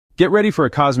Get ready for a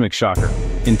cosmic shocker.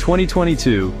 In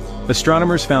 2022,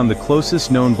 astronomers found the closest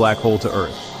known black hole to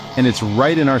Earth, and it's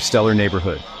right in our stellar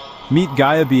neighborhood. Meet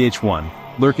Gaia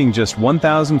BH1, lurking just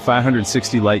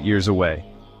 1,560 light-years away.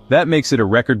 That makes it a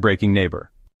record-breaking neighbor.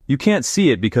 You can't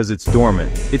see it because it's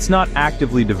dormant. It's not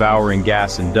actively devouring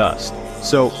gas and dust.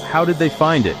 So, how did they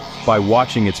find it? By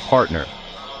watching its partner.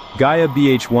 Gaia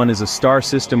BH1 is a star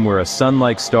system where a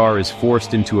sun-like star is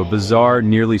forced into a bizarre,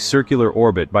 nearly circular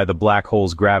orbit by the black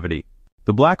hole's gravity.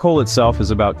 The black hole itself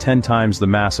is about 10 times the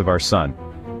mass of our sun,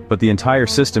 but the entire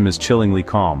system is chillingly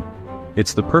calm.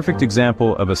 It's the perfect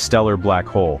example of a stellar black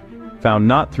hole, found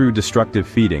not through destructive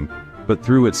feeding, but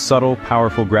through its subtle,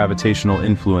 powerful gravitational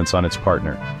influence on its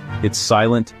partner. It's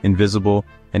silent, invisible,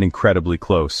 and incredibly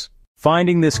close.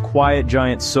 Finding this quiet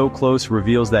giant so close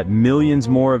reveals that millions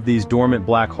more of these dormant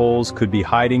black holes could be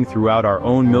hiding throughout our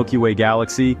own Milky Way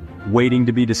galaxy, waiting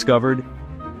to be discovered.